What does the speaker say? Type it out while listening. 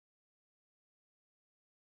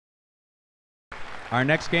Our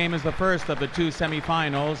next game is the first of the two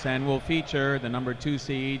semifinals and will feature the number 2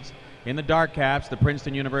 seeds in the dark caps, the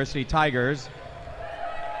Princeton University Tigers,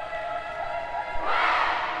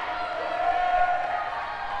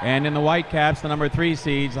 and in the white caps, the number 3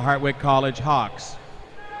 seeds, the Hartwick College Hawks.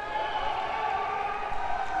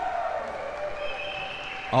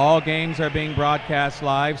 All games are being broadcast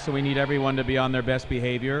live, so we need everyone to be on their best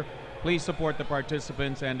behavior. Please support the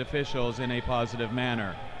participants and officials in a positive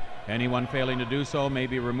manner. Anyone failing to do so may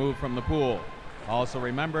be removed from the pool. Also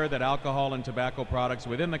remember that alcohol and tobacco products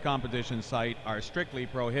within the competition site are strictly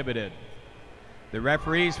prohibited. The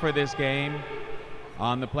referees for this game,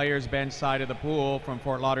 on the players' bench side of the pool from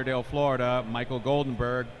Fort Lauderdale, Florida, Michael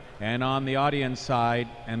Goldenberg, and on the audience side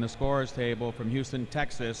and the scorers table from Houston,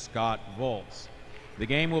 Texas, Scott Volz. The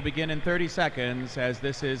game will begin in 30 seconds as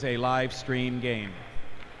this is a live stream game.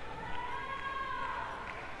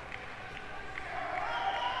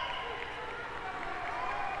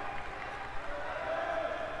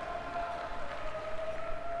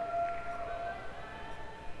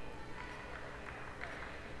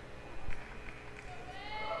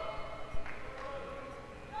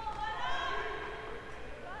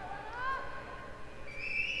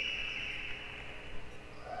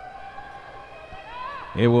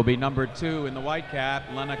 It will be number 2 in the white cap,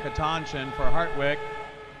 Lena Katanshin for Hartwick.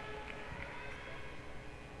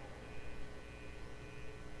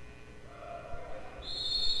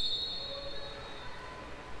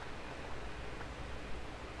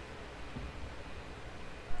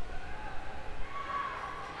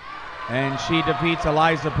 And she defeats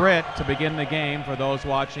Eliza Britt to begin the game for those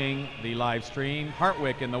watching the live stream.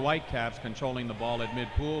 Hartwick in the white caps controlling the ball at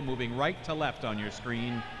mid-pool, moving right to left on your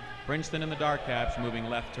screen. Princeton in the dark caps moving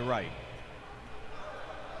left to right.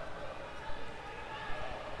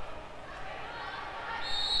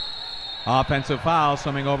 Offensive foul,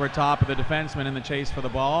 swimming over top of the defenseman in the chase for the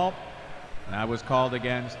ball. That was called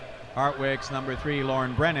against Hartwick's number 3,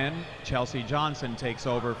 Lauren Brennan. Chelsea Johnson takes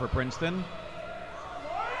over for Princeton.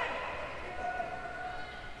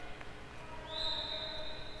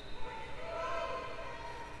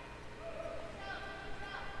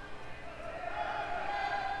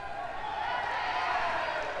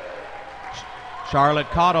 Charlotte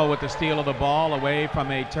Cotto with the steal of the ball away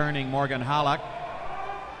from a turning Morgan Halleck.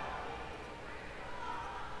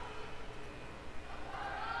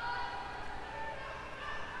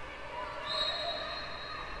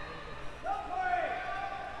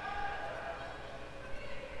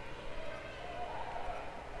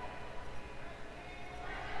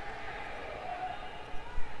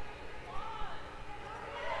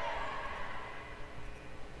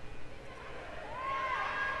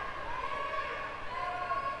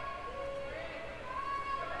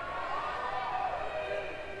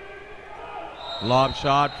 Lob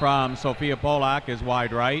shot from Sophia Polak is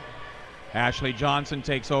wide right. Ashley Johnson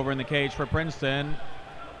takes over in the cage for Princeton.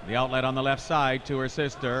 The outlet on the left side to her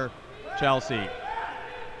sister, Chelsea.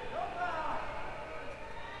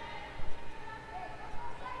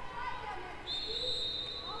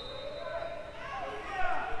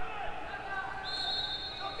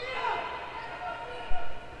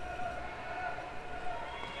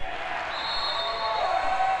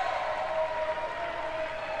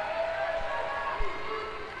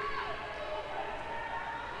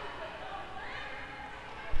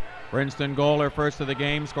 Princeton goal, her first of the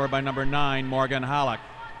game, scored by number 9, Morgan Halleck.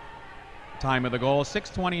 Time of the goal,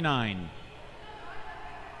 6:29.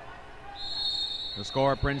 The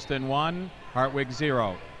score, Princeton 1, Hartwick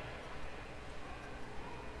 0.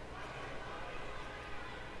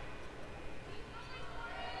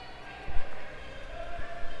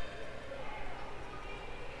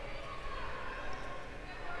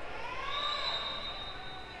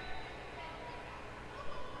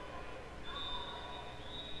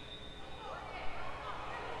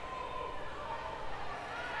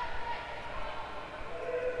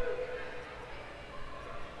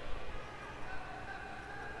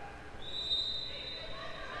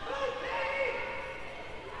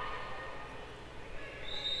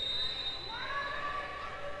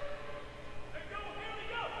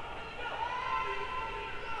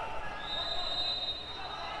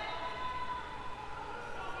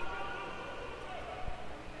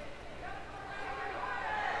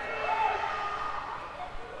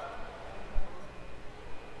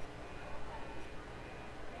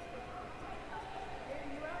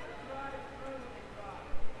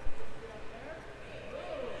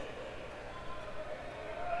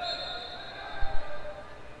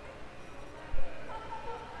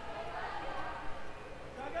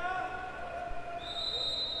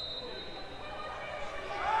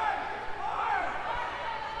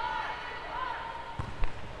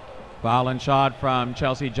 Foul and shot from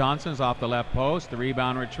Chelsea Johnson's off the left post. The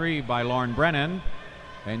rebound retrieved by Lauren Brennan.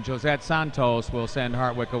 And Josette Santos will send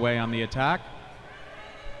Hartwick away on the attack.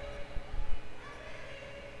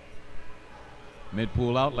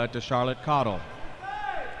 Mid-pool outlet to Charlotte Cottle.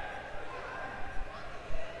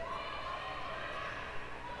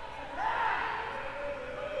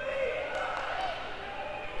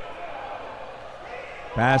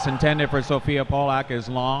 Pass intended for Sophia Polak is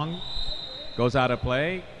long. Goes out of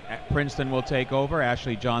play. Princeton will take over.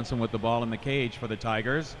 Ashley Johnson with the ball in the cage for the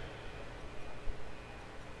Tigers.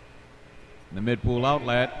 The mid-pool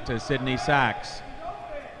outlet to Sydney Sachs.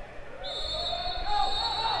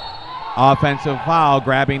 Offensive foul,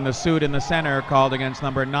 grabbing the suit in the center, called against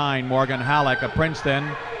number 9, Morgan Halleck of Princeton.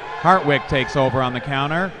 Hartwick takes over on the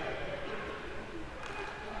counter.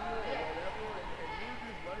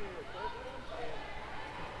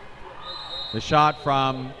 The shot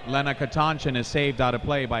from Lena Katanchin is saved out of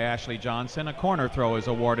play by Ashley Johnson. A corner throw is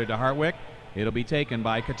awarded to Hartwick. It'll be taken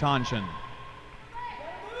by Katanchin.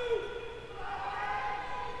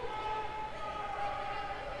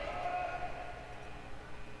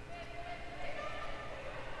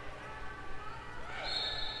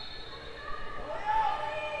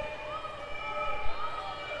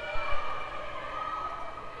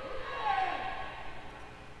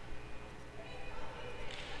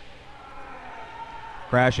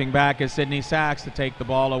 Crashing back is Sydney Sachs to take the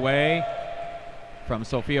ball away from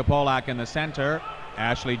Sophia Polak in the center.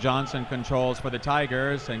 Ashley Johnson controls for the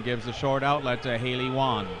Tigers and gives a short outlet to Haley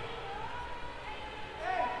Wan.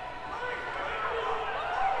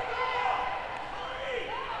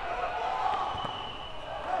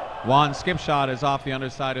 Wan's skip shot is off the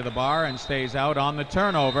underside of the bar and stays out on the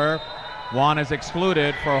turnover. Wan is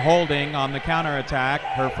excluded for holding on the counterattack,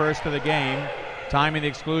 her first of the game. Time of the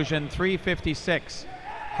exclusion, 3:56.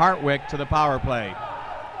 Hartwick to the power play.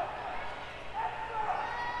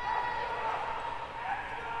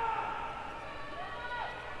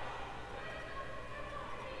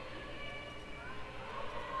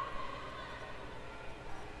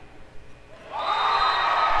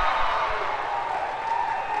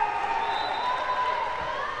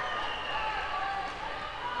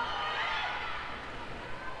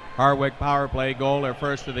 Hartwick power play goal, her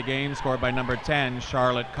first of the game, scored by number 10,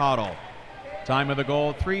 Charlotte Cottle. Time of the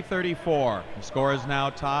goal, 3:34. The score is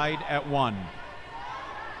now tied at 1.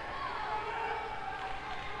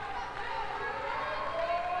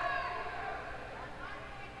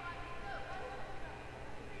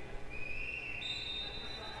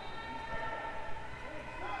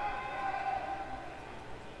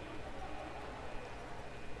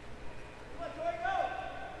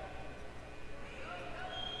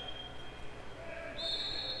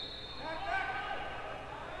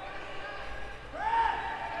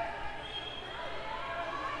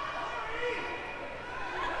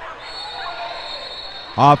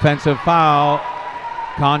 Offensive foul,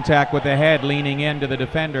 contact with the head, leaning into the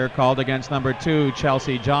defender, called against number 2,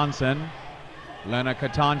 Chelsea Johnson. Lena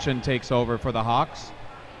Katanchin takes over for the Hawks.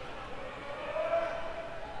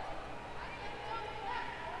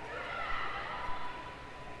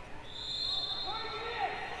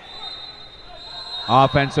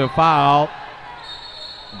 Offensive foul,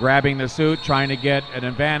 grabbing the suit, trying to get an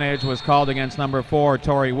advantage, was called against number 4,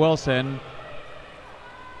 Tori Wilson.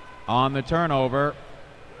 On the turnover,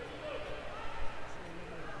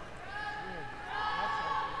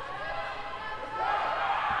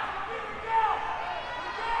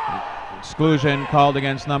 exclusion called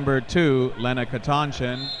against number 2, Lena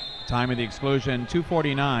Katanchin. Time of the exclusion,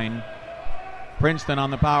 2:49. Princeton on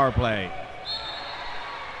the power play.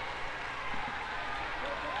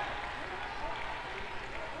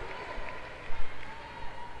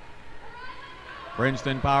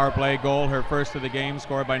 Princeton power play goal, her first of the game,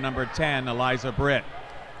 scored by number 10, Eliza Britt.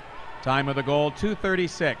 Time of the goal,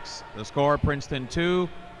 2:36. The score, Princeton 2,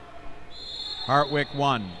 Hartwick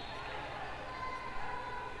 1.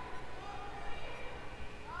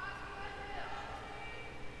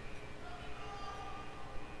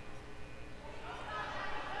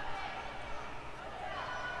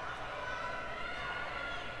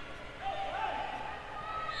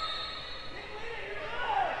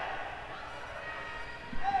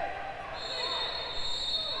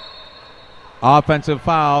 Offensive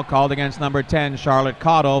foul called against number 10, Charlotte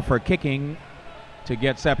Cottle, for kicking to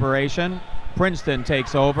get separation. Princeton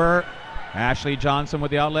takes over. Ashley Johnson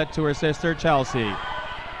with the outlet to her sister, Chelsea.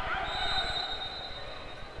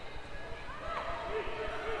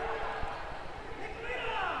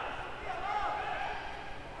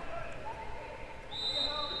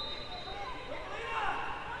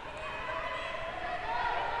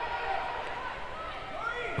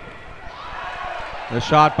 The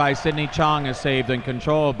shot by Sidney Chong is saved and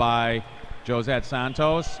controlled by Josette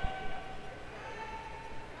Santos.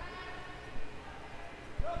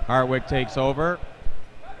 Hartwick takes over.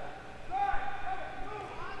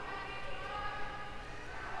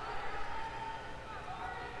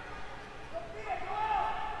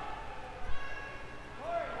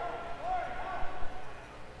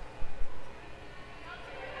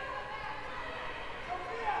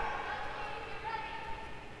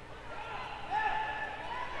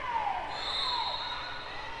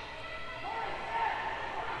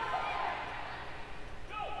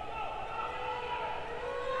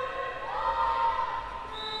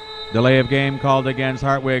 Delay of game called against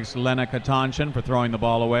Hartwick's Lena Katanshin for throwing the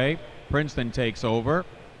ball away. Princeton takes over.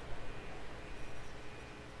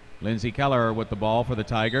 Lindsay Keller with the ball for the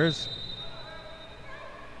Tigers.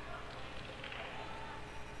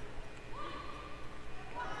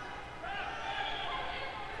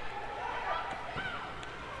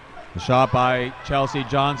 The shot by Chelsea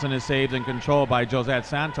Johnson is saved and controlled by Josette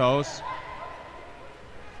Santos.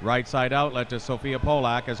 Right side outlet to Sophia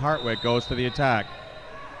Polak as Hartwick goes to the attack.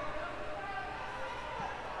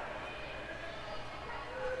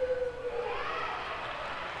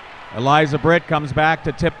 Eliza Britt comes back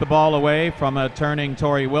to tip the ball away from a turning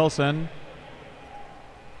Tori Wilson.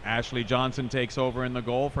 Ashley Johnson takes over in the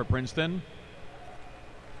goal for Princeton.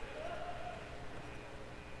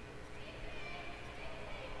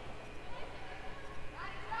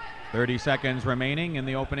 .30 seconds remaining in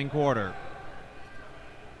the opening quarter.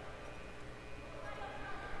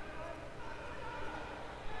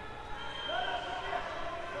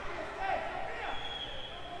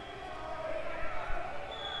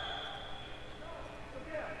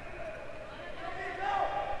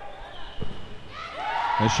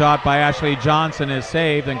 The shot by Ashley Johnson is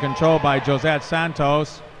saved and controlled by Josette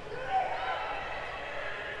Santos.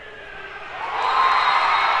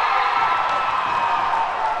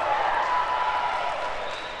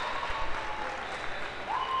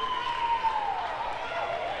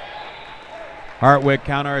 Hartwick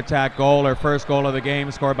counterattack goal, her first goal of the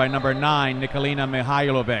game, scored by number 9, Nikolina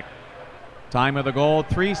Mihailovic. Time of the goal,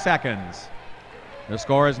 3 seconds. The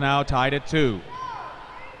score is now tied at 2.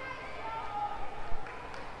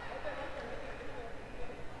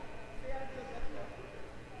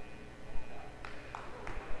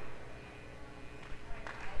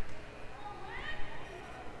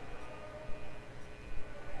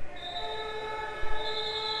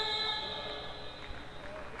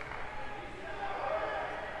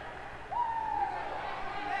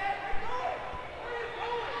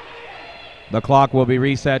 The clock will be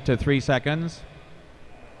reset to 3 seconds.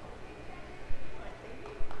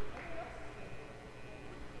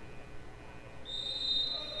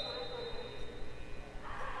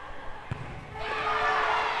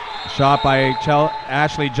 Shot by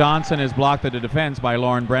Ashley Johnson is blocked at the defense by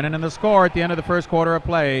Lauren Brennan. And the score at the end of the first quarter of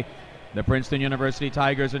play, the Princeton University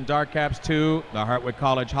Tigers in dark caps 2, the Hartwick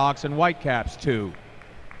College Hawks in white caps 2.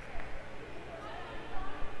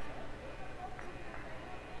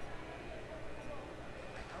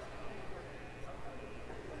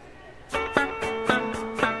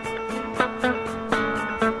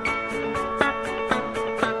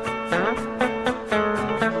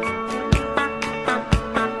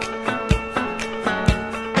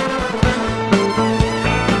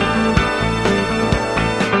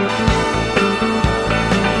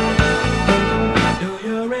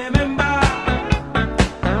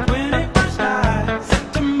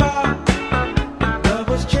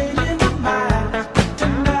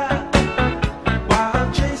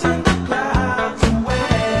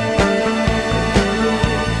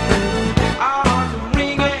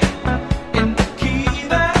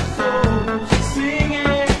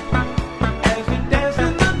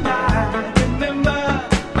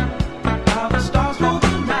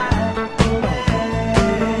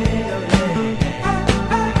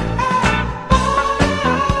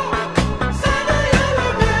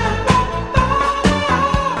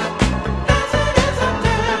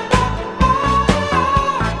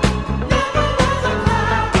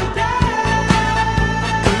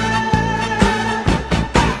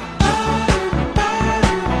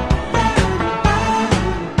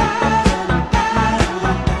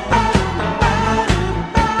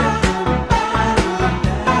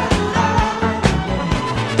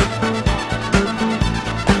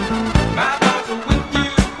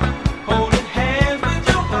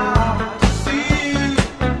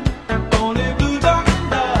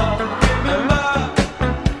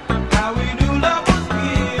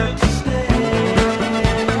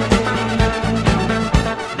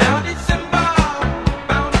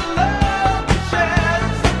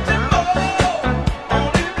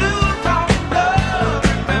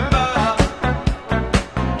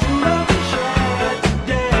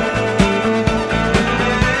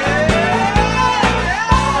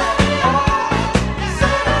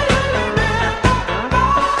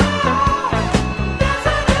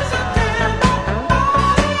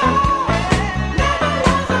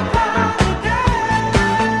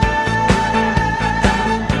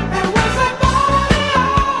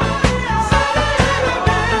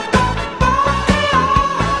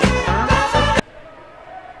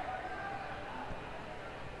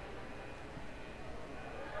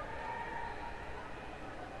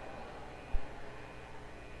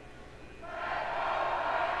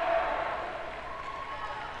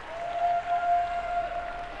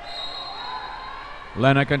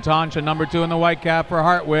 Lena Contoncha, number 2 in the white cap for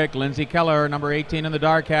Hartwick. Lindsay Keller, number 18 in the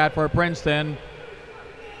dark hat for Princeton.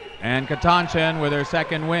 And Contoncha, with her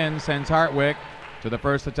second win, sends Hartwick to the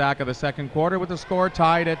first attack of the second quarter with the score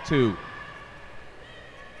tied at 2.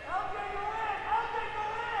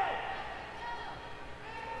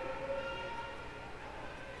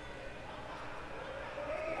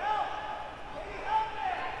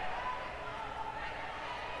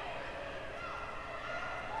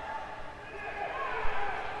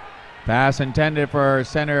 Pass intended for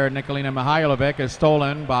center Nikolina Mihailovic is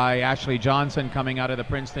stolen by Ashley Johnson coming out of the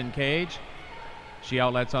Princeton cage. She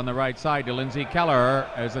outlets on the right side to Lindsay Keller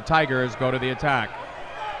as the Tigers go to the attack.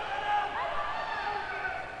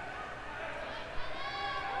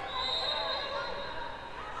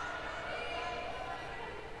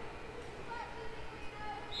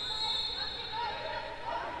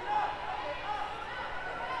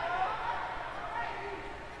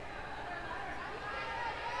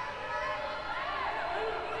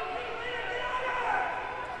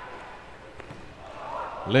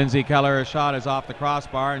 Lindsay Keller's shot is off the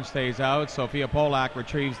crossbar and stays out. Sophia Polak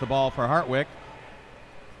retrieves the ball for Hartwick.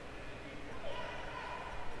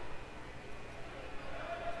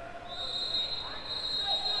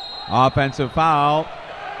 Offensive foul.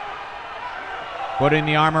 Putting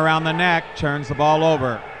the arm around the neck, turns the ball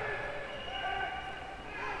over.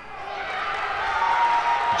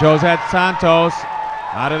 Josette Santos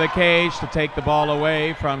out of the cage to take the ball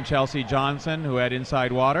away from Chelsea Johnson, who had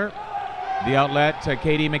inside water. The outlet to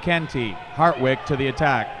Katie McKenty. Hartwick to the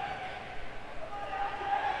attack.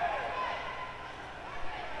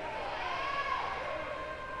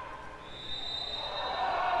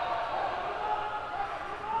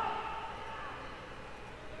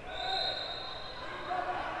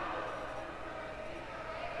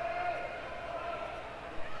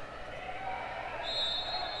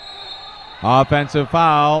 Offensive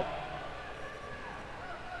foul.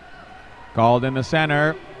 Called in the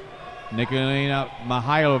center. Nikolina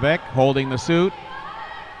Mihailovic holding the suit.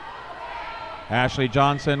 Ashley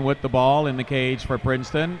Johnson with the ball in the cage for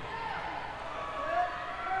Princeton.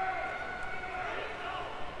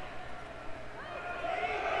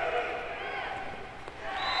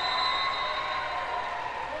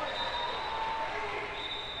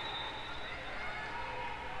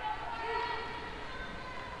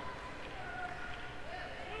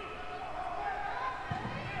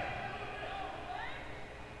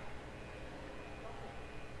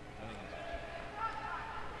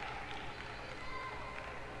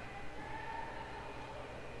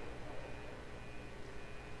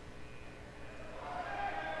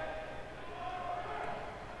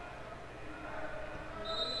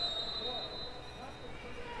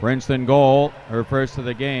 Princeton goal, her first of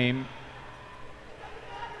the game.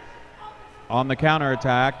 On the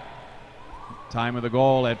counterattack, time of the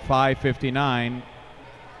goal at 5:59.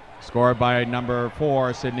 Scored by number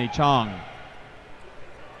 4, Sydney Chong.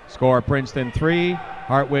 Score Princeton 3,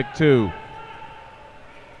 Hartwick 2.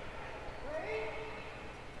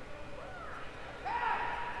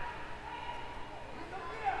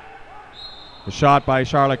 The shot by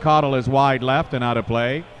Charlotte Cottle is wide left and out of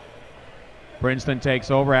play. Princeton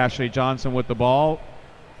takes over. Ashley Johnson with the ball.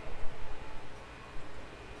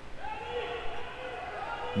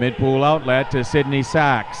 Mid-pool outlet to Sydney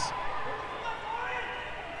Sachs.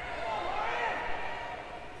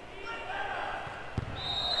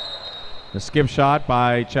 The skip shot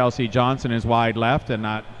by Chelsea Johnson is wide left and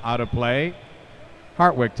not out of play.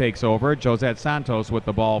 Hartwick takes over. Josette Santos with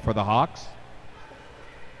the ball for the Hawks.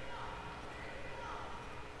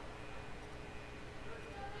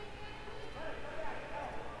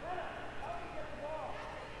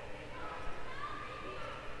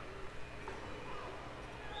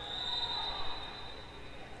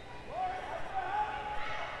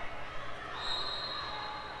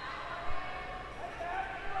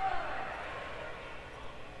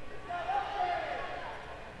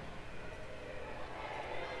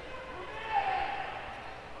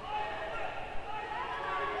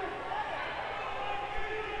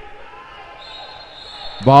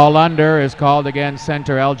 Ball under is called against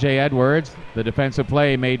center L.J. Edwards. The defensive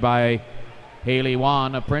play made by Haley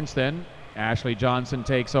Wan of Princeton. Ashley Johnson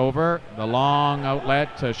takes over. The long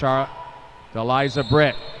outlet to Eliza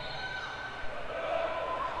Britt.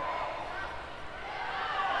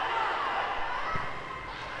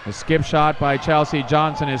 The skip shot by Chelsea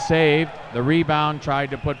Johnson is saved. The rebound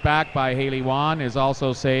tried to put back by Haley Wan is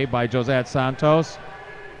also saved by Josette Santos.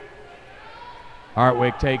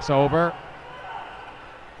 Hartwick takes over.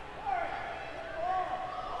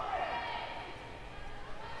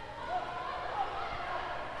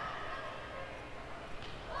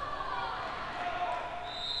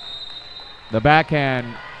 The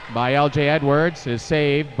backhand by L.J. Edwards is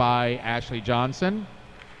saved by Ashley Johnson.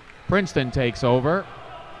 Princeton takes over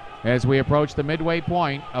as we approach the midway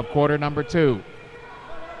point of quarter number 2.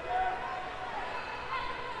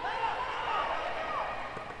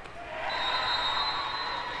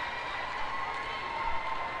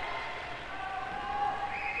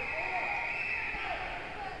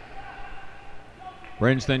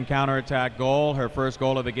 Princeton counterattack goal, her first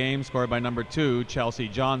goal of the game, scored by number 2, Chelsea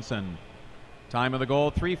Johnson. Time of the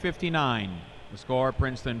goal, 3:59. The score,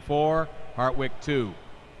 Princeton 4, Hartwick 2.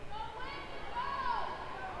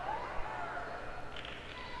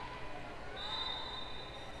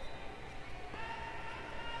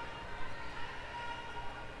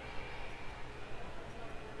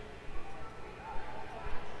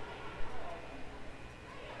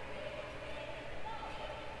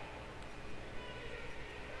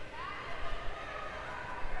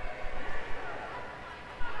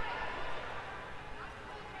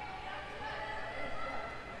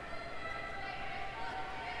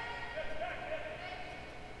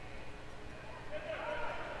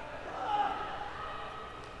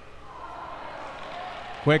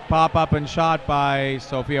 Quick pop-up and shot by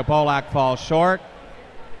Sophia Polak falls short.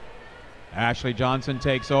 Ashley Johnson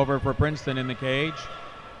takes over for Princeton in the cage.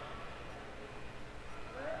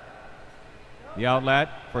 The outlet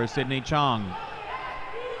for Sydney Chong.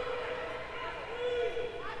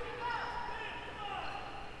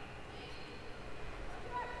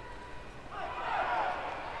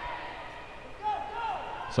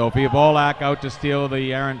 Sophia Polak out to steal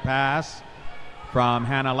the errant pass from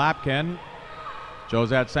Hannah Lapkin.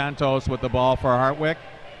 Josette Santos with the ball for Hartwick.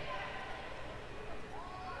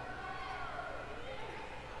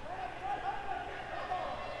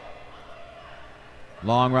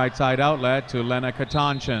 Long right side outlet to Lena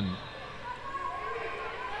Katanchin.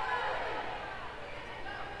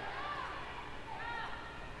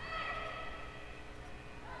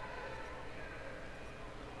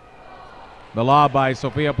 The lob by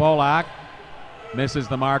Sophia Polak. Misses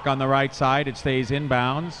the mark on the right side. It stays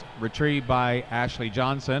inbounds. Retrieved by Ashley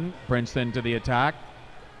Johnson. Princeton to the attack.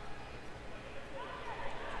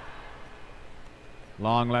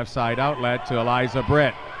 Long left side outlet to Eliza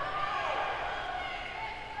Britt.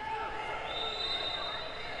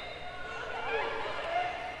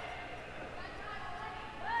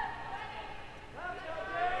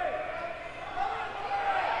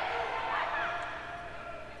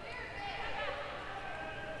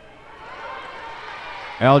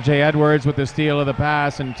 L.J. Edwards with the steal of the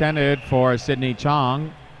pass intended for Sydney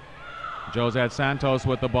Chong. Josette Santos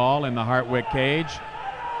with the ball in the Hartwick cage.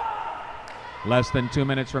 Less than 2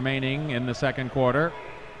 minutes remaining in the second quarter.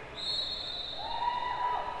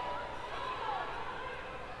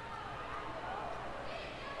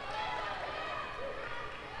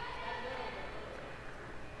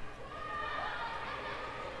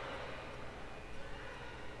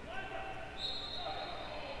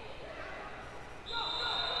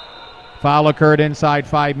 Foul occurred inside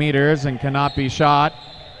 5 meters and cannot be shot.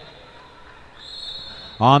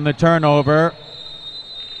 On the turnover,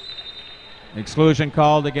 exclusion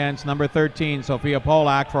called against number 13, Sophia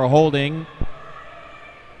Polak, for holding.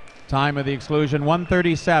 Time of the exclusion,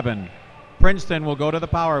 1:37. Princeton will go to the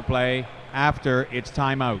power play after its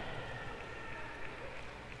timeout.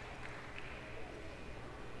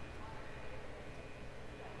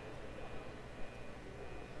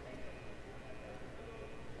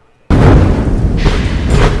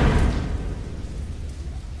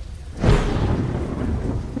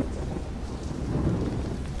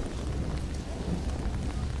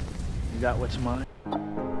 Got what's mine.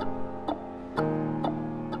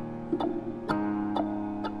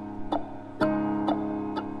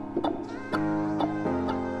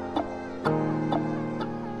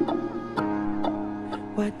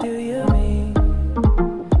 What do you mean?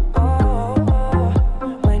 Oh,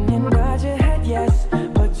 when you nod your head yes,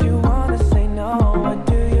 but you wanna say no. What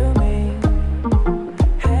do you mean?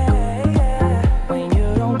 Hey, yeah, when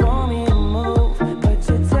you don't want me to move, but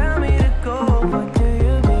you tell me to go. What do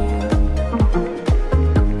you mean?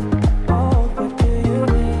 Oh, what do you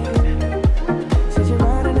mean? Said you're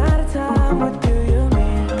running out of time. What do you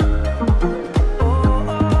mean?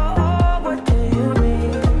 Oh, what do you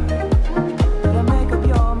mean? Better make up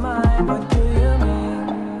your mind. What do you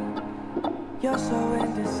mean? You're so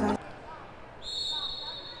indecisive.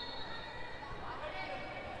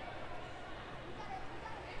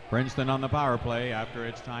 Princeton on the power play after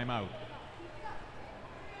its timeout.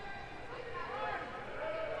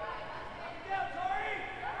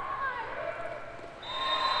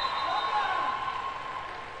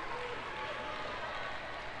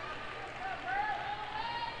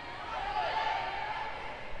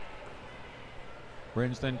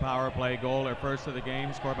 Princeton power play goal, their first of the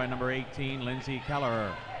game, scored by number 18, Lindsay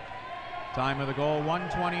Kelleher. Time of the goal,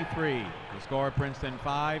 1:23. The score, Princeton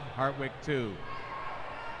 5, Hartwick 2.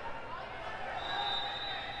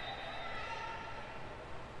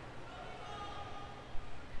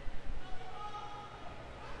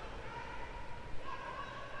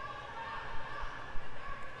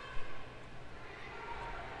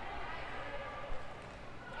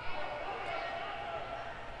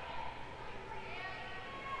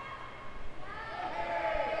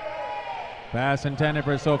 Pass intended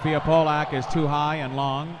for Sophia Polak is too high and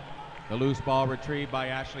long. The loose ball retrieved by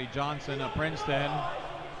Ashley Johnson of Princeton.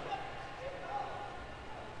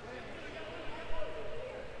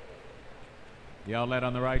 The outlet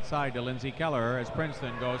on the right side to Lindsay Kelleher as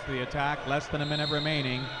Princeton goes to the attack. Less than a minute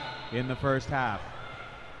remaining in the first half.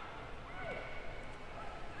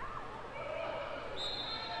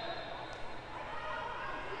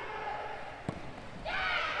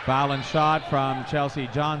 Foul and shot from Chelsea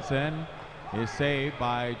Johnson is saved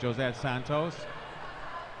by Josette Santos.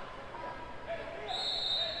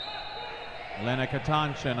 Lena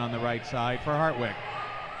Katanshin on the right side for Hartwick.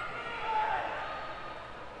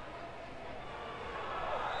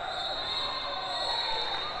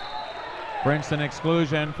 Princeton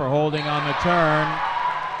exclusion for holding on the turn.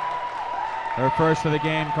 Her first of the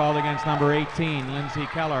game called against number 18, Lindsay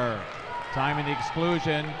Kelleher. Time in the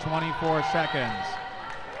exclusion, 24 seconds.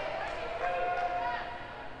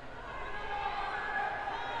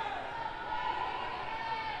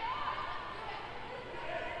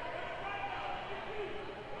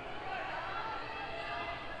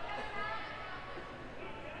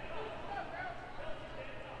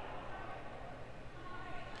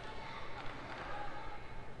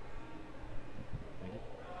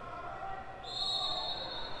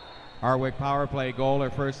 Hartwick power play goal, her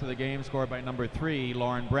first of the game, scored by number 3,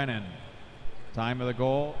 Lauren Brennan. Time of the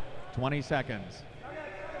goal, 20 seconds.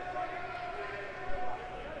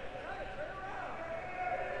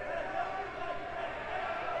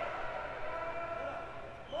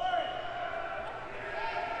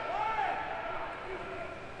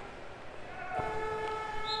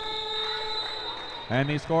 And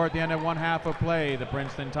they score at the end of one half of play. The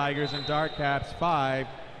Princeton Tigers and Dark Caps 5.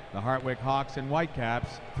 The Hartwick Hawks and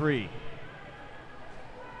Whitecaps 3.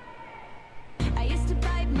 I used to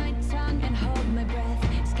bite my tongue and hold my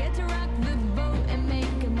breath, scared to rock the boat and make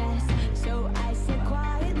a mess. So I said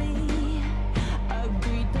quietly,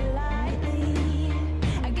 agreed politely.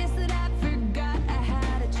 I guess that I forgot I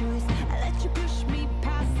had a choice. I let you push me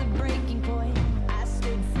past the breaking point. I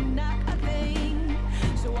stood for nothing,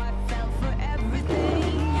 so I fell for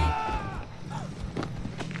everything.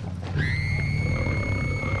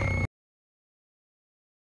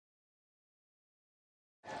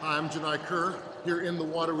 I'm Janai Kerr, here in the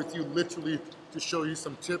water with you literally to show you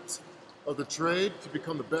some tips of the trade to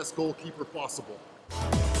become the best goalkeeper possible.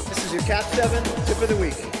 This is your Cap 7 tip of the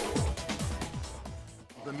week.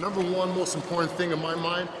 The number one most important thing in my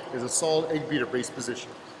mind is a solid egg beater base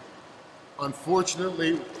position.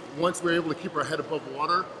 Unfortunately, once we're able to keep our head above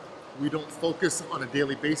water, we don't focus on a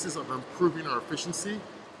daily basis on improving our efficiency.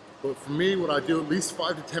 But for me, what I do at least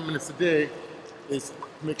 5 to 10 minutes a day is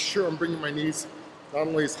make sure I'm bringing my knees not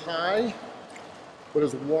only as high, but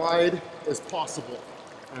as wide as possible.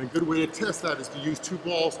 And a good way to test that is to use 2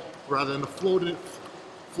 balls rather than floating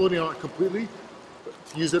on it completely, but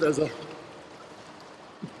to use it as a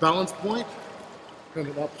balance point, kind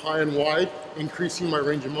of up high and wide, increasing my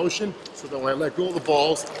range of motion, so that when I let go of the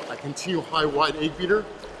balls, I continue high, wide egg beater.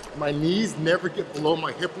 My knees never get below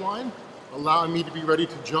my hip line, allowing me to be ready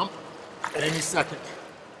to jump at any second.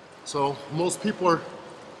 So most people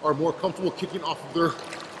are more comfortable kicking off of their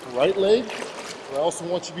right leg, but I also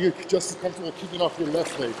want you to be just as comfortable kicking off your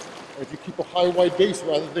left leg. And if you keep a high, wide base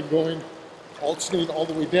rather than going alternating all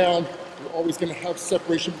the way down, you're always going to have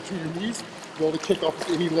separation between your knees to be able to kick off with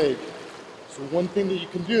any leg. So one thing that you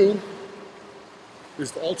can do is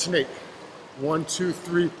to alternate. 1, 2,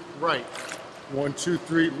 3, right. 1, 2,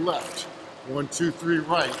 3, left. 1, 2, 3,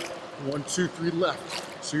 right. 1, 2, 3,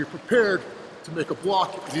 left. So you're prepared to make a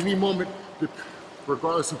block at any moment,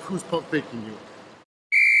 regardless of who's pump faking you.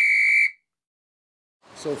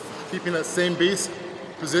 So keeping that same base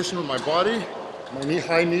position with my body, my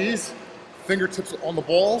high knees, fingertips on the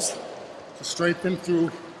balls to strengthen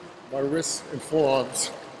through my wrists and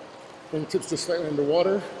forearms. Fingertips just slightly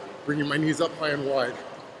underwater, bringing my knees up high and wide.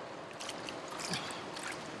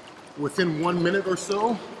 Within 1 minute or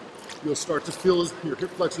so, you'll start to feel your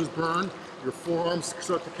hip flexors burn, your forearms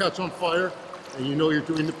start to catch on fire, and you know you're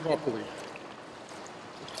doing it properly.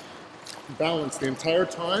 Balance the entire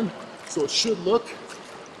time, so it should look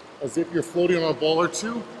as if you're floating on a ball or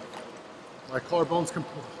two. My collarbone's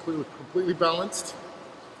completely balanced.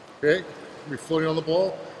 Okay, we're floating on the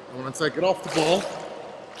ball, and once I get off the ball,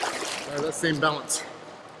 I have that same balance.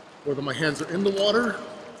 Whether my hands are in the water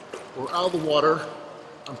or out of the water,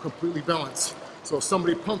 I'm completely balanced. So if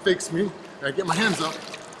somebody pump fakes me and I get my hands up,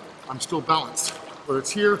 I'm still balanced. Whether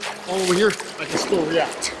it's here, all over here, I can still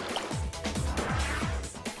react.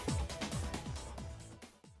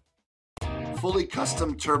 Fully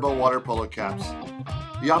custom turbo water polo caps.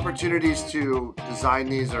 The opportunities to design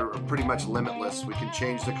these are pretty much limitless. We can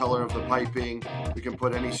change the color of the piping. We can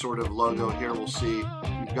put any sort of logo. Here we'll see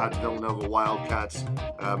we've got Villanova Wildcats,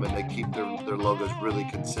 and they keep their logos really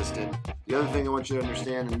consistent. The other thing I want you to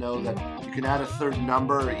understand and know that you can add a third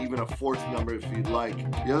number or even a fourth number if you'd like.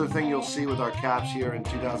 The other thing you'll see with our caps here in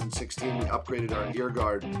 2016, we upgraded our ear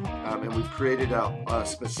guard, and we've created a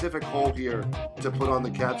specific hole here to put on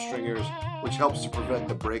the cap stringers, which helps to prevent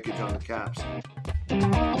the breakage on the caps.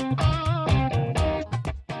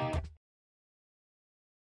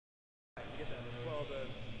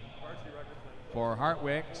 For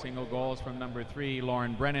Hartwick, single goals from number 3,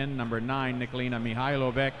 Lauren Brennan, number 9, Nikolina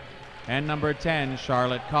Mihailovic, and number 10,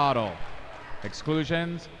 Charlotte Cottle.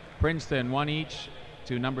 Exclusions, Princeton, 1 each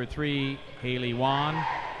to number 3, Haley Wan,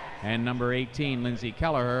 and number 18, Lindsay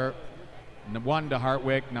Kelleher. 1 to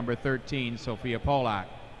Hartwick, number 13, Sophia Polak.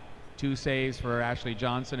 2 saves for Ashley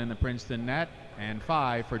Johnson in the Princeton net, and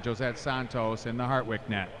 5 for Josette Santos in the Hartwick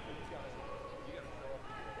net.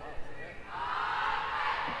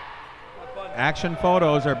 Action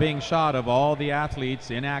photos are being shot of all the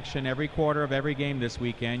athletes in action every quarter of every game this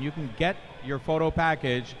weekend. You can get your photo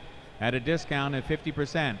package at a discount of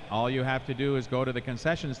 50%. All you have to do is go to the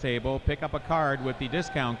concessions table, pick up a card with the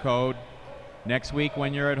discount code. Next week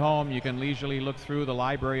when you're at home, you can leisurely look through the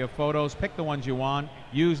library of photos, pick the ones you want,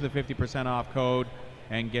 use the 50% off code,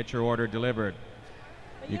 and get your order delivered.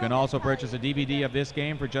 You can also purchase a DVD of this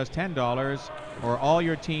game for just $10, or all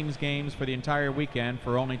your team's games for the entire weekend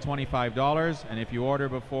for only $25. And if you order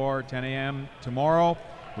before 10 a.m. tomorrow,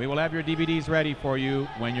 we will have your DVDs ready for you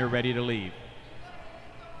when you're ready to leave.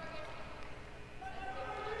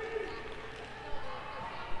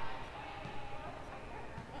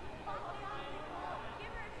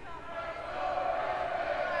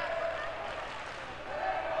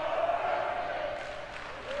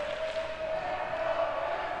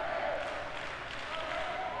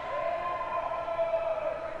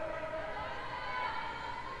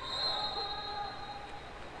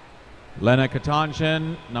 Lena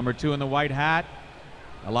Katonjian, number 2 in the white hat.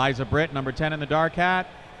 Eliza Britt, number 10 in the dark hat.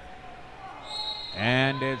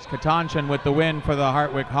 And it's Katonjian with the win for the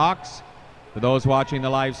Hartwick Hawks. For those watching the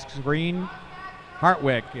live screen,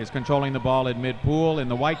 Hartwick is controlling the ball in mid-pool in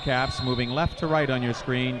the white caps, moving left to right on your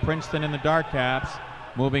screen. Princeton in the dark caps,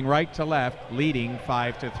 moving right to left, leading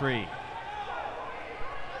 5-3.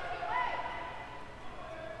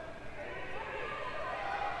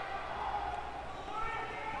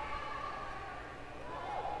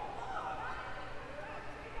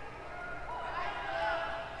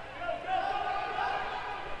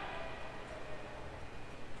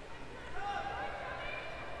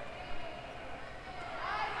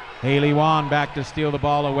 Haley Wan back to steal the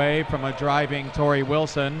ball away from a driving Tori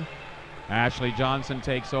Wilson. Ashley Johnson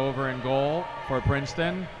takes over in goal for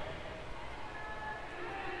Princeton.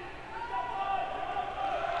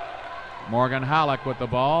 Morgan Halleck with the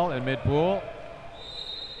ball in mid-pool.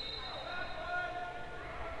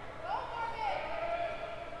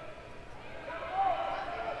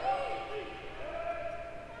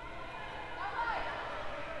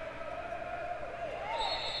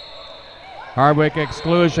 Hartwick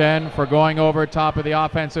exclusion for going over top of the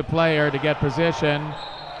offensive player to get position.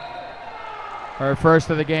 Her first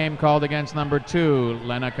of the game called against number 2,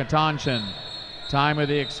 Lena Katonjian. Time of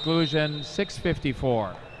the exclusion,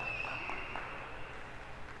 6:54.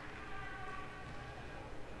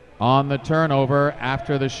 On the turnover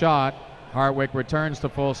after the shot, Hartwick returns to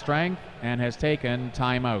full strength and has taken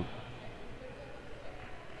timeout.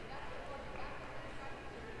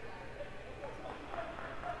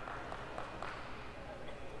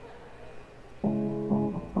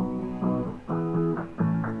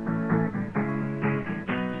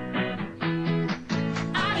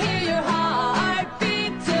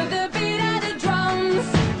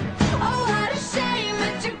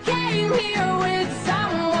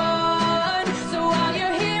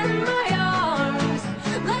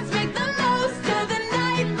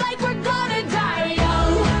 Like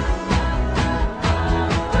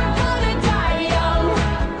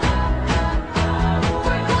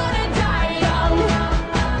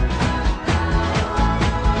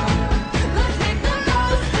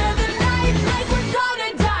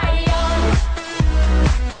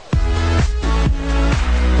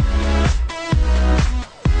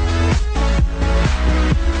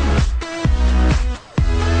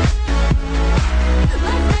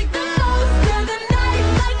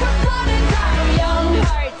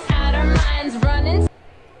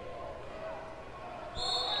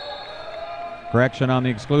Correction on the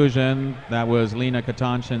exclusion. That was Lena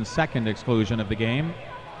Katanshin's second exclusion of the game.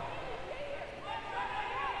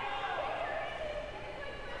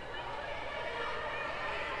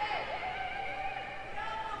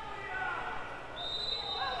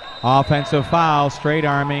 Offensive foul, straight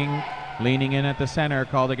arming, leaning in at the center,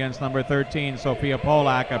 called against number 13, Sophia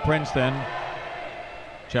Polak of Princeton.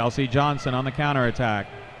 Chelsea Johnson on the counterattack.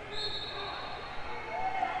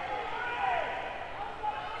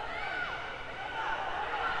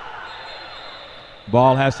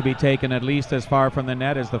 Ball has to be taken at least as far from the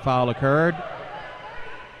net as the foul occurred.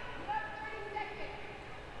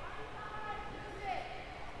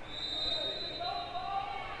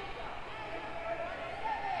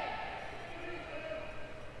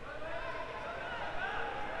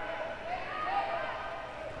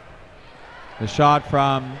 The shot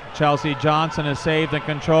from Chelsea Johnson is saved and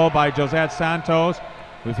controlled by Josette Santos,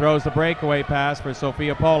 who throws the breakaway pass for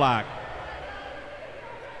Sophia Polak.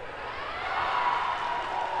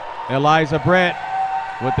 Eliza Britt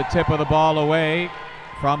with the tip of the ball away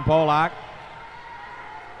from Polak.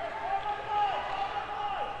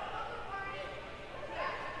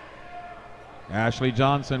 Ashley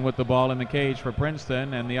Johnson with the ball in the cage for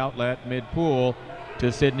Princeton, and the outlet mid-pool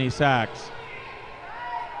to Sydney Sachs.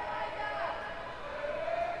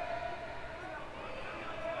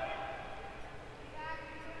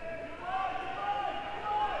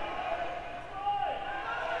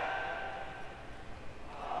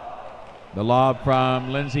 The lob from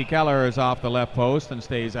Lindsay Keller is off the left post and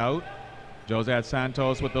stays out. Josette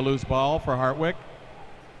Santos with the loose ball for Hartwick.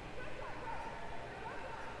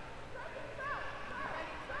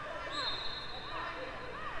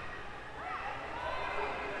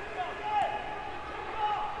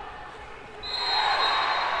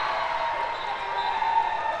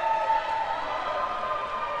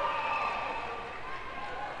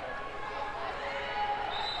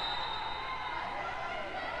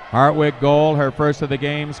 Hartwick goal, her first of the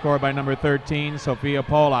game, scored by number 13, Sophia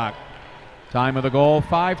Polak. Time of the goal,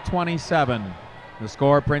 5:27. The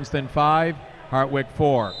score, Princeton 5, Hartwick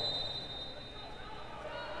 4.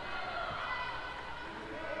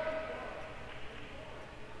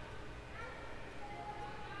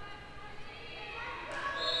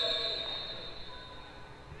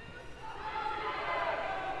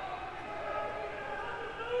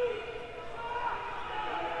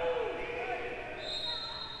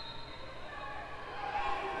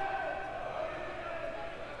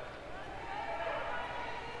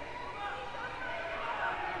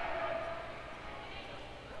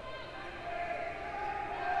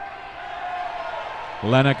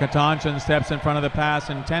 Lena Katanshin steps in front of the pass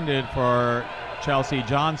intended for Chelsea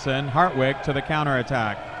Johnson. Hartwick to the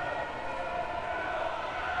counterattack.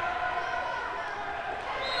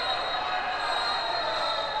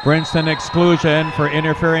 Princeton exclusion for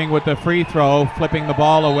interfering with the free throw, flipping the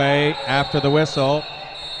ball away after the whistle.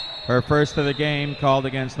 Her first of the game, called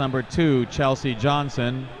against number 2, Chelsea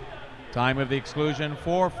Johnson. Time of the exclusion,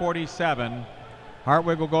 4:47.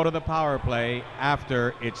 Hartwick will go to the power play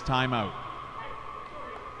after its timeout.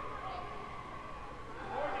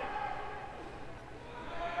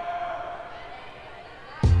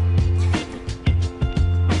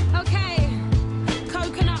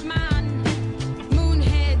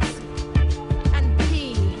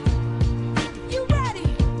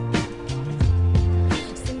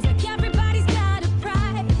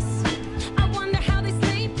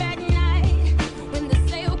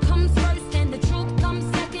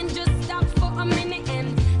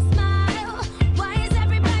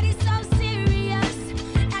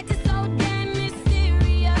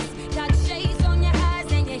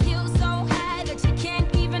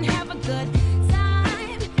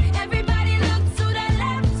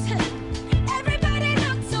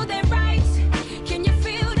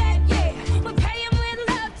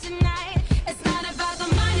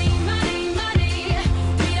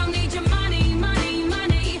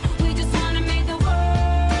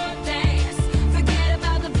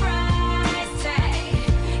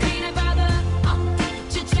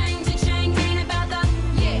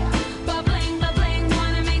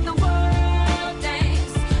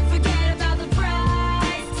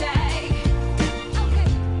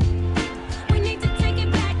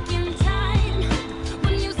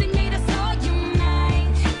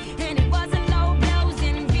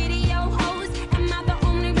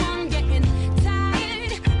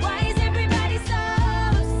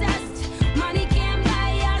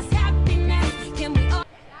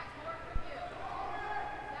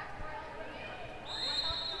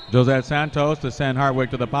 Josette Santos to send Hartwick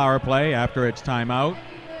to the power play after its timeout.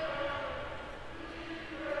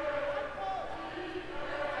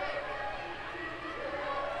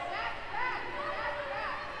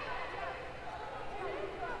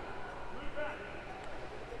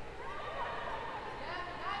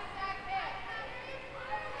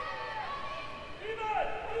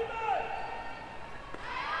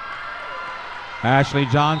 Ashley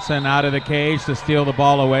Johnson out of the cage to steal the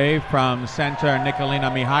ball away from center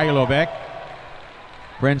Nikolina Mihailovic.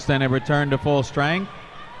 Princeton have returned to full strength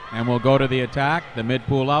and will go to the attack. The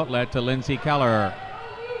mid-pool outlet to Lindsay Keller.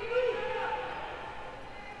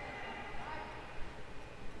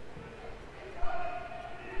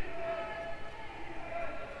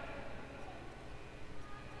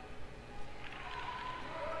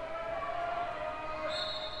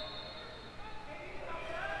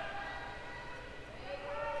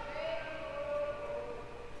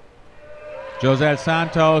 Josette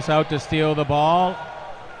Santos out to steal the ball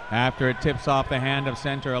after it tips off the hand of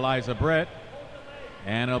center Eliza Britt.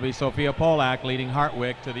 And it'll be Sophia Polak leading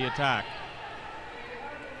Hartwick to the attack.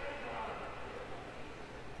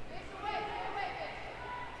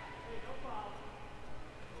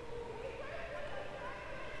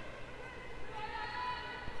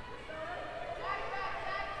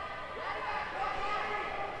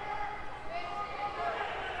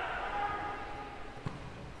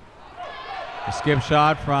 A skip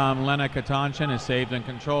shot from Lena Katanchin is saved and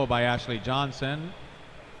controlled by Ashley Johnson.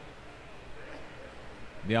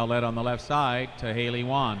 The outlet on the left side to Haley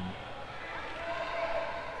Wan.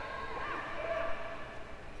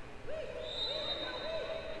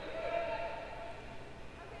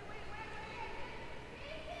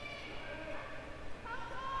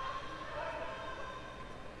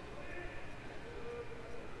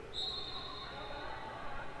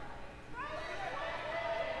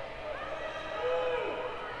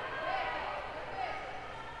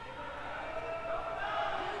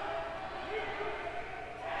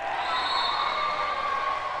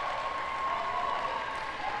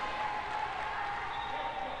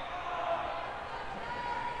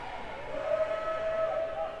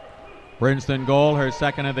 Princeton goal, her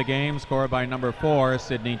second of the game, scored by number 4,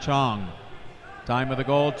 Sydney Chong. Time of the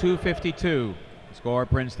goal, 2:52. Score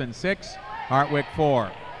Princeton 6, Hartwick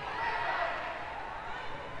 4.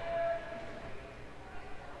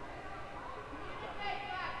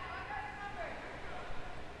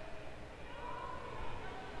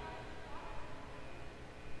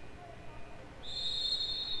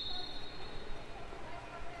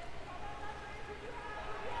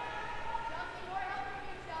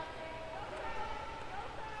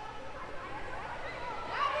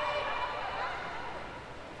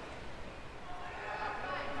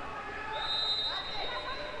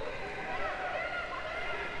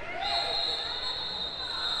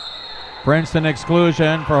 Princeton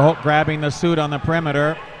exclusion for grabbing the suit on the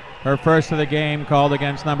perimeter. Her first of the game called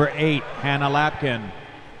against number 8, Hannah Lapkin.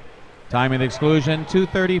 Time of the exclusion,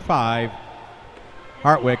 2:35.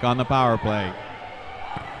 Hartwick on the power play.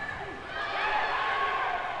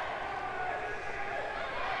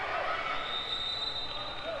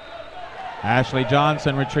 Ashley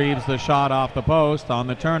Johnson retrieves the shot off the post on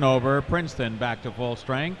the turnover. Princeton back to full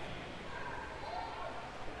strength.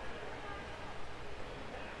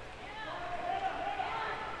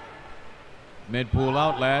 Mid-pool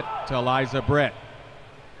outlet to Eliza Britt.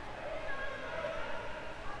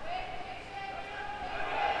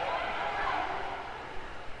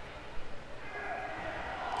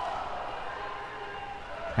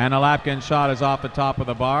 Hannah Lapkin's shot is off the top of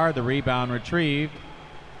the bar. The rebound retrieved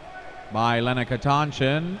by Lena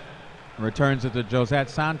Katanchin. Returns it to Josette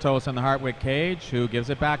Santos in the Hartwick cage, who gives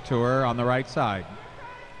it back to her on the right side.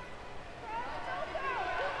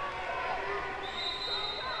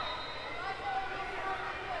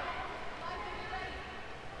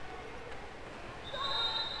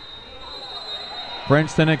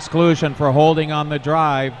 Princeton exclusion for holding on the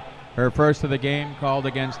drive. Her first of the game called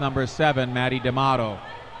against number 7, Maddie D'Amato.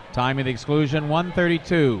 Time of the exclusion,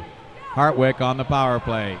 1:32. Hartwick on the power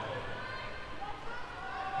play.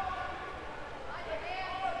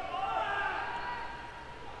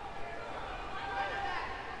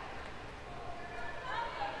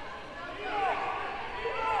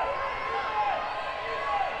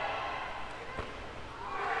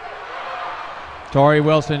 Tori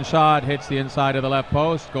Wilson's shot hits the inside of the left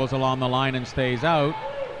post, goes along the line and stays out.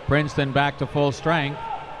 Princeton back to full strength.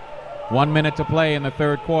 1 minute to play in the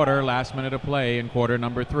third quarter, last minute of play in quarter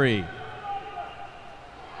number 3.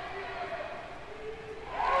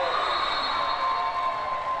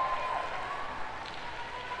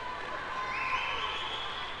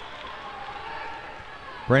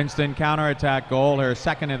 Princeton counterattack goal, her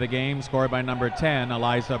second of the game, scored by number 10,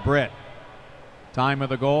 Eliza Britt. Time of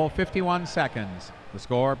the goal, 51 seconds. The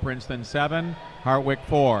score, Princeton 7, Hartwick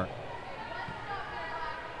 4.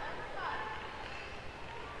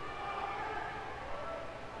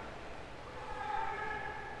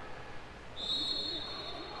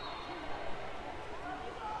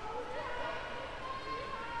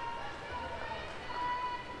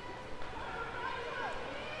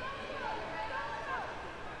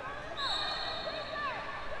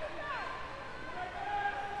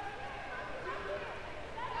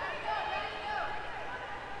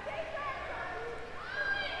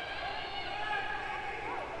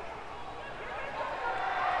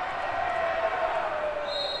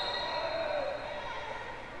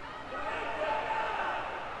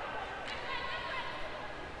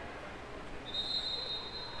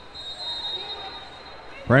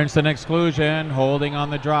 Princeton exclusion, holding on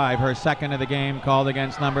the drive. Her second of the game called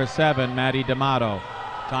against number 7, Maddie D'Amato.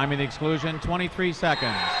 Time of the exclusion, 23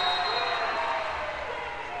 seconds.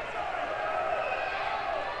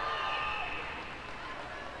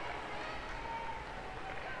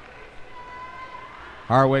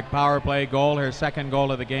 Hartwick power play goal, her second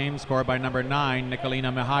goal of the game, scored by number 9,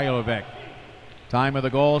 Nikolina Mihailovic. Time of the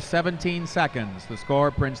goal, 17 seconds. The score,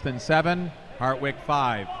 Princeton 7, Hartwick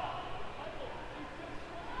 5.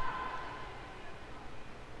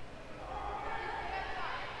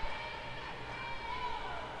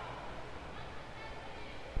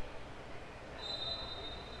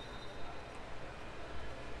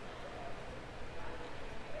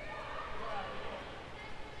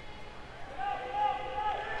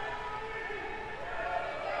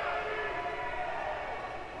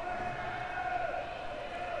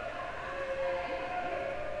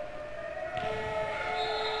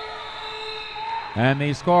 And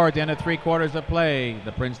the score at the end of 3 quarters of play,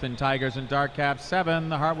 the Princeton Tigers and Dark Caps 7,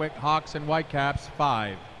 the Hartwick Hawks and Whitecaps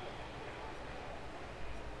 5.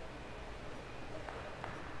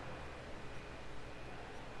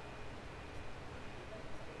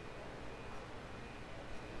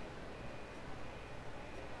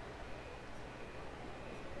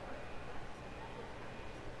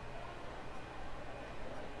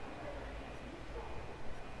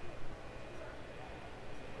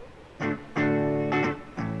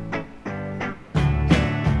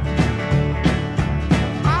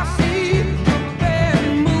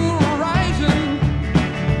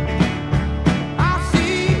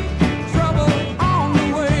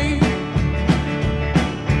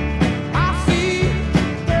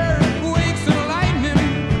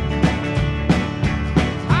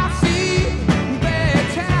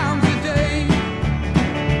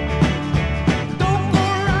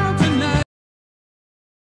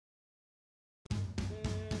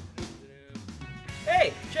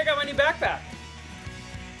 Hey, check out my new backpack.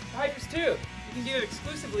 The Hikers too. You can get it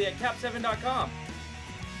exclusively at cap7.com.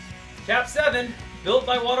 Cap 7, built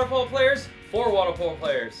by water polo players for water polo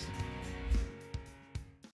players.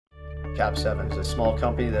 Cap 7 is a small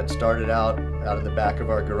company that started out of the back of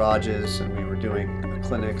our garages, and we were doing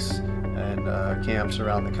clinics and camps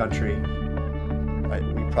around the country.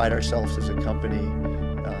 We pride ourselves as a company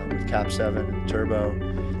with Cap 7 and Turbo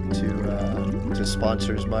to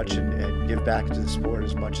sponsor as much and give back to the sport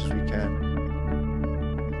as much as we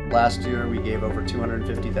can. Last year we gave over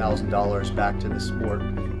 $250,000 back to the sport,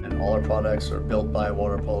 and all our products are built by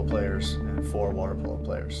water polo players and for water polo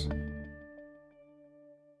players.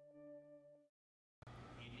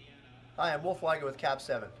 Hi, I'm Wolf Weiger with Cap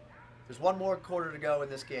 7. There's one more quarter to go in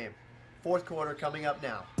this game. Fourth quarter coming up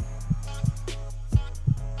now.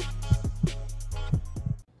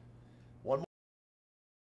 One more.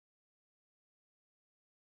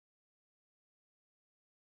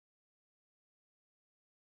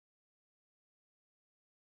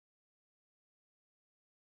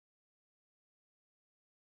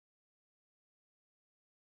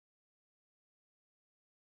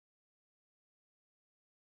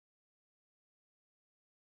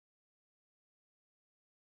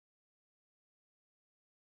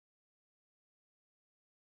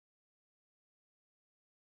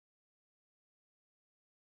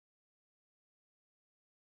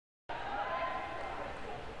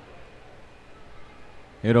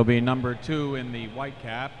 It'll be number 2 in the white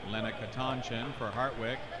cap, Lena Katanchin for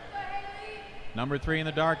Hartwick. Number 3 in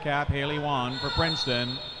the dark cap, Haley Wan for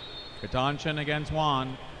Princeton. Katanchin against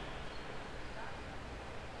Wan.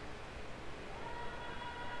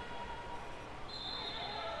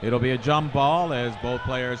 It'll be a jump ball as both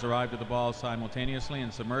players arrived at the ball simultaneously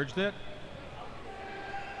and submerged it.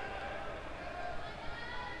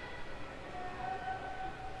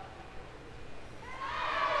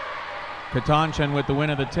 Katanchin with the win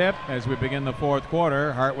of the tip as we begin the fourth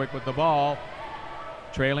quarter. Hartwick with the ball,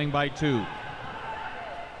 trailing by 2.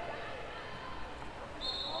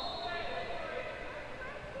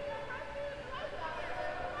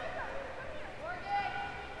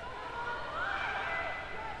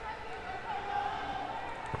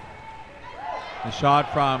 The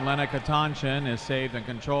shot from Lena Katanchin is saved and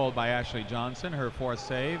controlled by Ashley Johnson, her 4th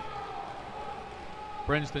save.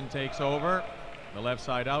 Princeton takes over, the left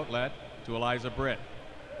side outlet to Eliza Britt.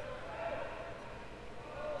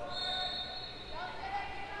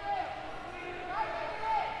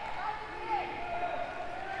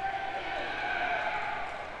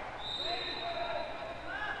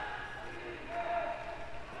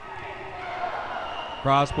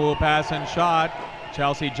 Cross pool pass and shot.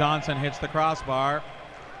 Chelsea Johnson hits the crossbar.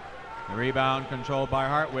 The rebound controlled by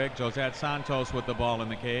Hartwick. Josette Santos with the ball in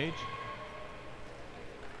the cage.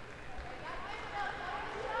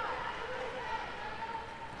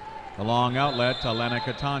 The long outlet to Lena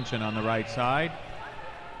Katanchin on the right side.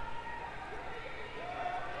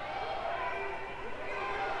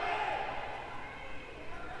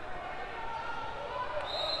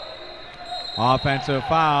 Offensive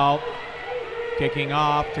foul. Kicking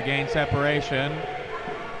off to gain separation.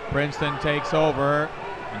 Princeton takes over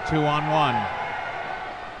and 2-on-1.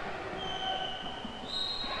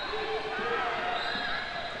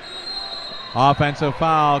 Offensive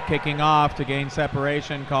foul, kicking off to gain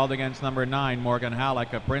separation, called against number 9, Morgan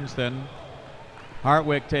Halleck of Princeton.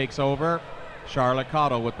 Hartwick takes over. Charlotte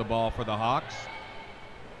Cottle with the ball for the Hawks.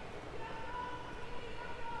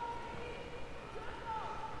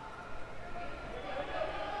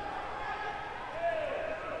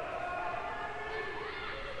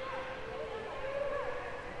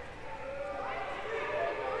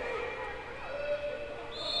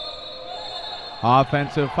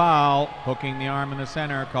 Offensive foul, hooking the arm in the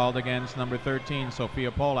center, called against number 13, Sophia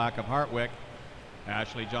Polak of Hartwick.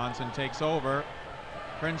 Ashley Johnson takes over.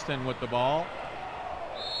 Princeton with the ball.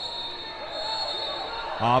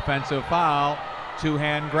 Offensive foul,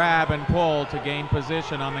 two-hand grab and pull to gain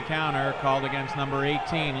position on the counter, called against number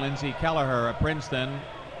 18, Lindsay Kelleher of Princeton.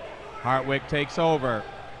 Hartwick takes over.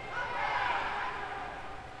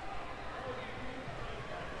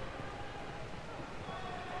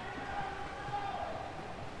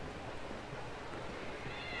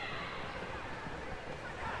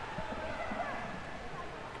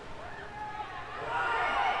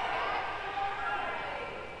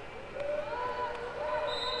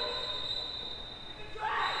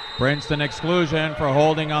 Princeton exclusion for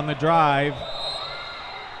holding on the drive.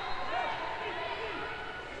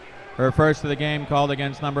 Her first of the game called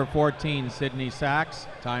against number 14, Sydney Sachs.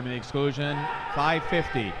 Time of the exclusion,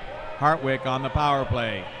 5:50. Hartwick on the power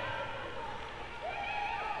play.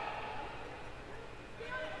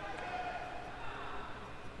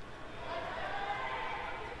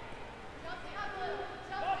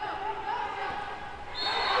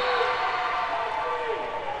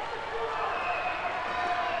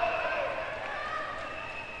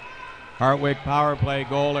 Hartwick power play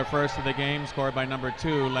goal, her first of the game, scored by number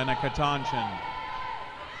 2, Lena Katanchin.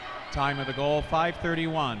 Time of the goal,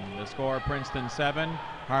 5:31. The score, Princeton 7,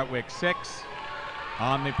 Hartwick 6.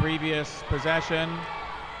 On the previous possession,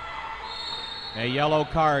 a yellow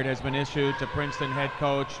card has been issued to Princeton head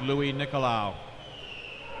coach Louis Nicolau.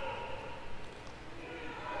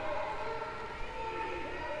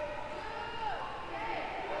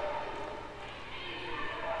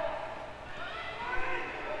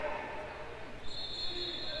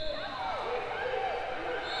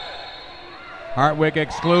 Hartwick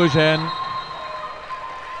exclusion.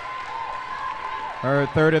 Her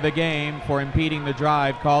third of the game for impeding the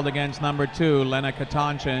drive, called against number 2, Lena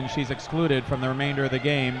Katanchin. She's excluded from the remainder of the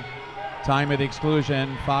game. Time of the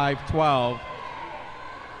exclusion, 5:12.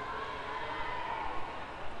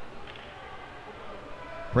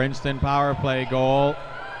 Princeton power play goal.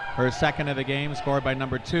 Her second of the game, scored by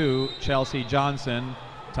number 2, Chelsea Johnson.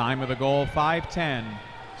 Time of the goal, 5:10.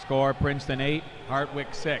 Score, Princeton 8,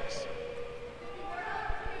 Hartwick 6.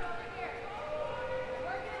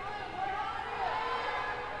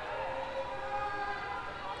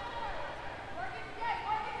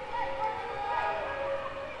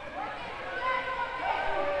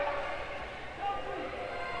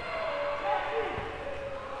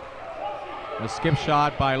 A skip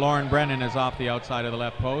shot by Lauren Brennan is off the outside of the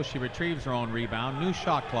left post. She retrieves her own rebound. New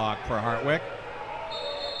shot clock for Hartwick.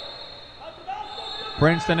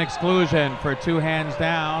 Princeton exclusion for 2 hands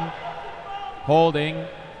down. Holding.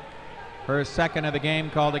 Her second of the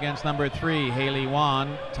game, called against number 3, Haley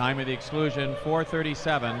Wan. Time of the exclusion,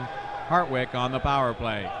 4:37. Hartwick on the power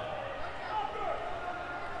play.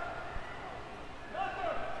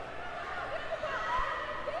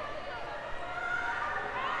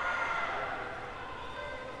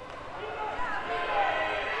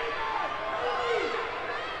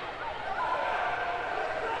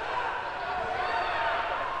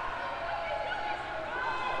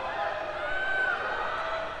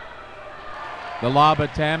 The lob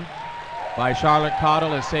attempt by Charlotte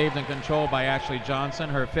Cottle is saved and controlled by Ashley Johnson,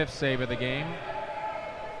 her 5th save of the game.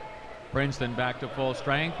 Princeton back to full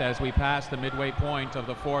strength as we pass the midway point of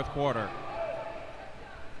the 4th quarter.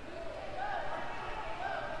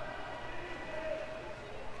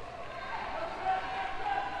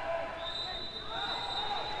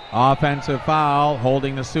 Offensive foul,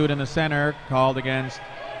 holding the suit in the center, called against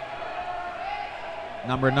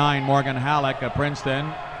number 9, Morgan Halleck of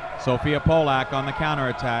Princeton. Sophia Polak on the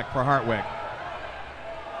counterattack for Hartwick.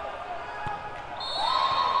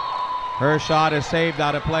 Her shot is saved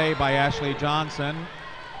out of play by Ashley Johnson.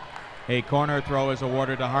 A corner throw is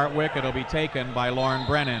awarded to Hartwick. It'll be taken by Lauren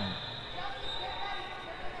Brennan.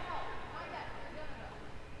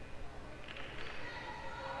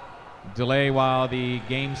 Delay while the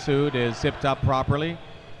game suit is zipped up properly.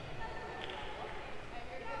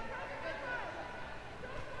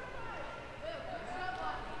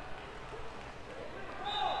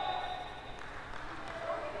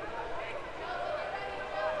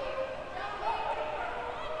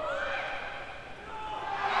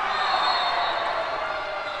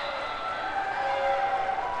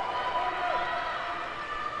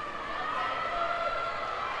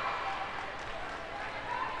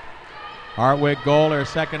 Hartwick goal, her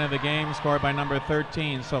second of the game, scored by number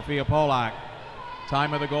 13, Sophia Polak.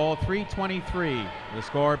 Time of the goal, 3:23. The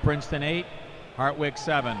score, Princeton 8, Hartwick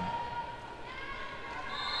 7.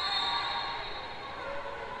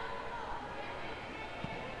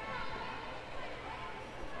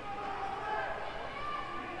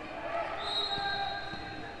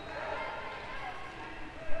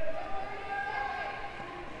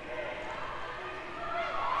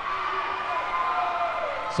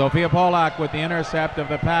 Sophia Polak with the intercept of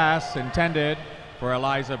the pass intended for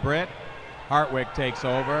Eliza Britt. Hartwick takes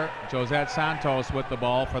over. Josette Santos with the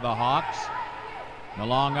ball for the Hawks. The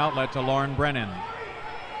long outlet to Lauren Brennan.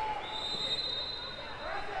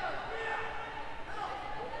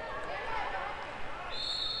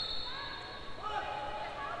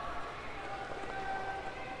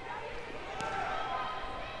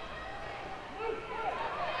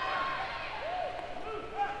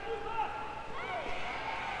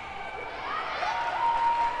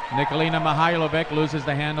 Nikolina Mihailovic loses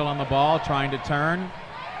the handle on the ball, trying to turn.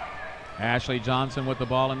 Ashley Johnson with the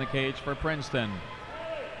ball in the cage for Princeton.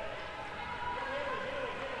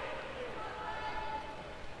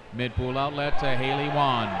 Mid-pool outlet to Haley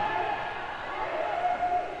Wan.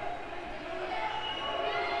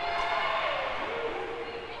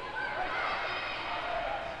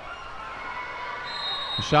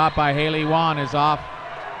 The shot by Haley Wan is off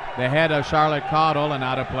the head of Charlotte Cottle and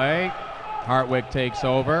out of play. Hartwick takes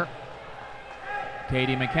over.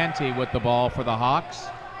 Katie McKenty with the ball for the Hawks.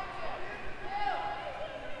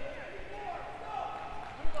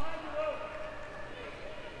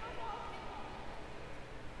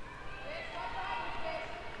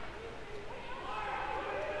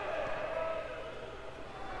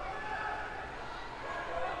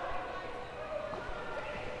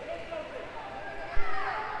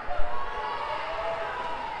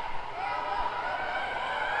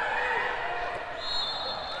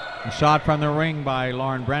 The shot from the ring by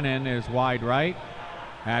Lauren Brennan is wide right.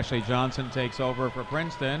 Ashley Johnson takes over for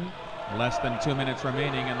Princeton. Less than 2 minutes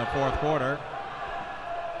remaining in the fourth quarter.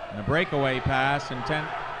 And a breakaway pass intent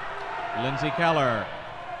Lindsay Keller.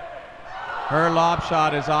 Her lob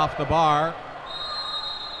shot is off the bar.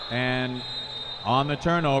 And on the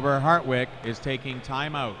turnover, Hartwick is taking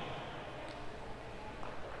timeout.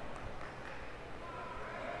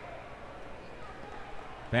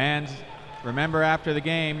 Fans, remember, after the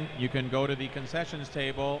game, you can go to the concessions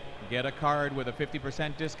table, get a card with a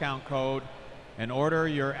 50% discount code, and order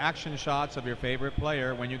your action shots of your favorite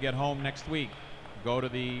player when you get home next week. Go to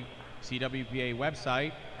the CWPA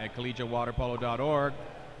website at collegiatewaterpolo.org.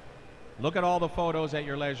 Look at all the photos at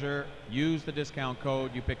your leisure. Use the discount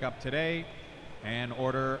code you pick up today and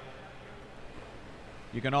order.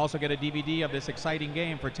 You can also get a DVD of this exciting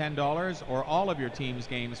game for $10 or all of your team's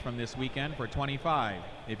games from this weekend for $25.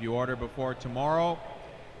 If you order before tomorrow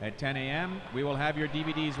at 10 a.m., we will have your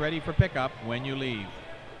DVDs ready for pickup when you leave.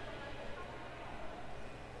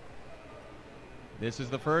 This is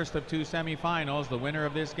the first of two semifinals. The winner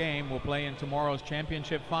of this game will play in tomorrow's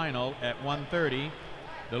championship final at 1:30.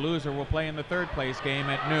 The loser will play in the third place game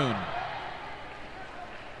at noon.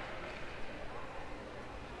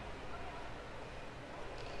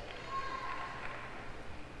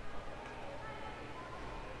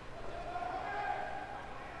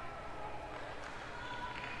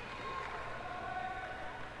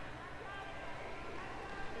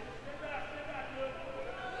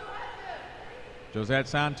 Josette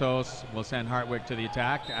Santos will send Hartwick to the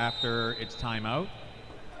attack after its timeout.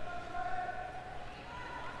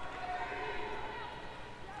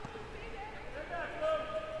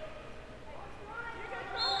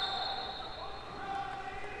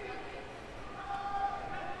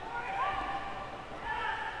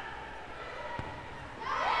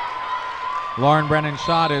 Lauren Brennan's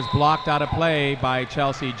shot is blocked out of play by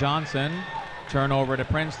Chelsea Johnson. Turnover to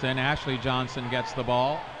Princeton. Ashley Johnson gets the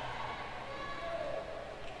ball.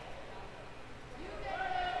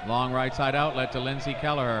 Long right side outlet to Lindsay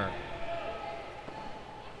Kelleher.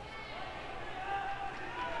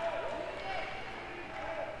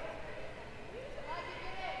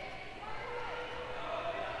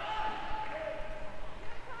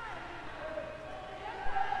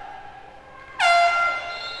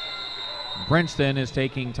 Princeton is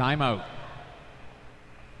taking timeout.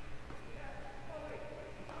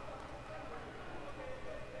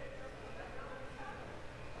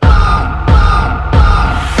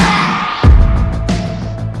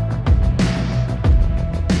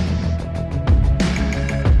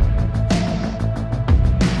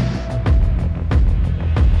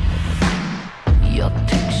 Your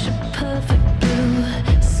picture perfect blue,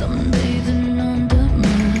 sunbathing on the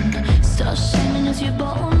moon, stars shining as your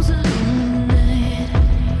bones illuminate.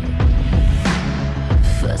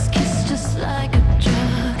 First kiss just like a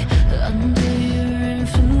drug, under your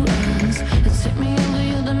influence. Take me over,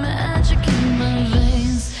 you're the magic in my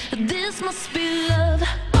veins. This must be love.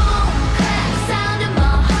 Boom, clap, sound in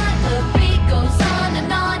my heart, the beat goes on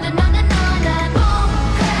and on and on and on and boom,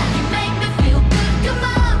 clap, you make me feel good. Come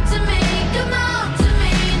on to me, come on to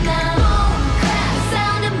me now. Boom, clap,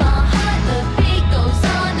 sound in my heart, the beat goes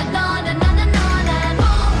on and on and on and on and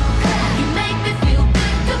boom, clap, you make me feel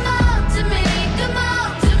good. Come on to me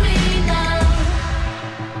now.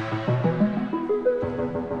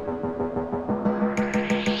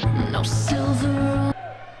 No silver.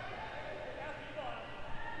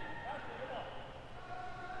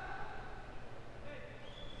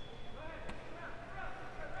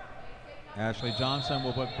 Ashley Johnson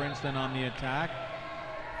will put Princeton on the attack.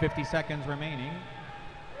 50 seconds remaining.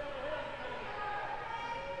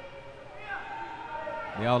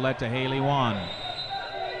 The outlet to Haley Wan.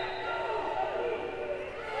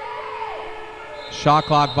 Shot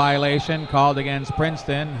clock violation called against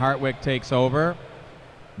Princeton. Hartwick takes over.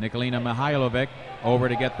 Nikolina Mihailovic over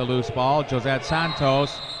to get the loose ball. Josette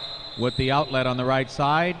Santos with the outlet on the right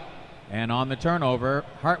side. And on the turnover,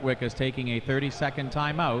 Hartwick is taking a 30-second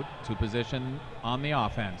timeout to position on the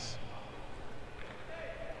offense.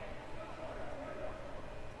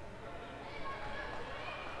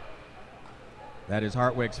 That is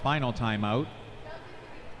Hartwick's final timeout.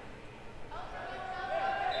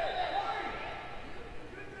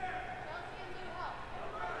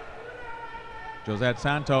 Josette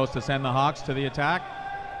Santos to send the Hawks to the attack.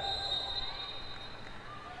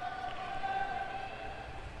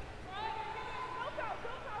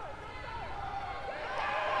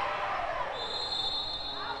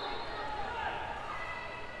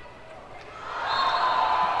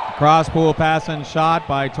 Cross pool pass and shot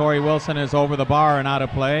by Tori Wilson is over the bar and out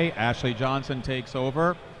of play. Ashley Johnson takes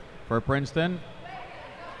over for Princeton.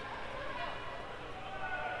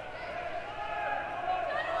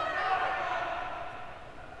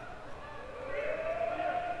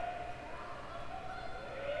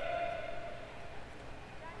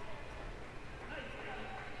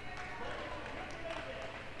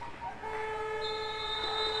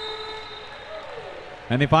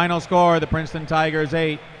 And the final score, the Princeton Tigers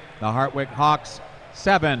 8, the Hartwick Hawks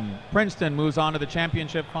 7. Princeton moves on to the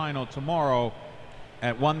championship final tomorrow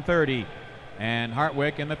at 1:30, and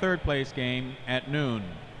Hartwick in the third place game at noon.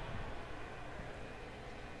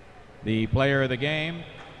 The player of the game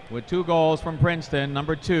with 2 goals from Princeton,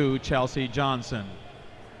 number 2, Chelsea Johnson.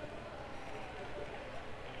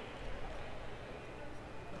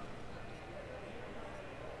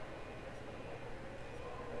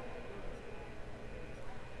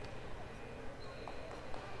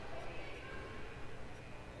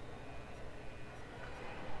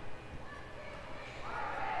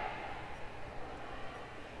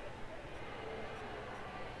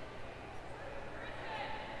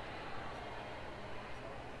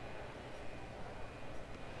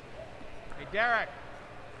 Derek.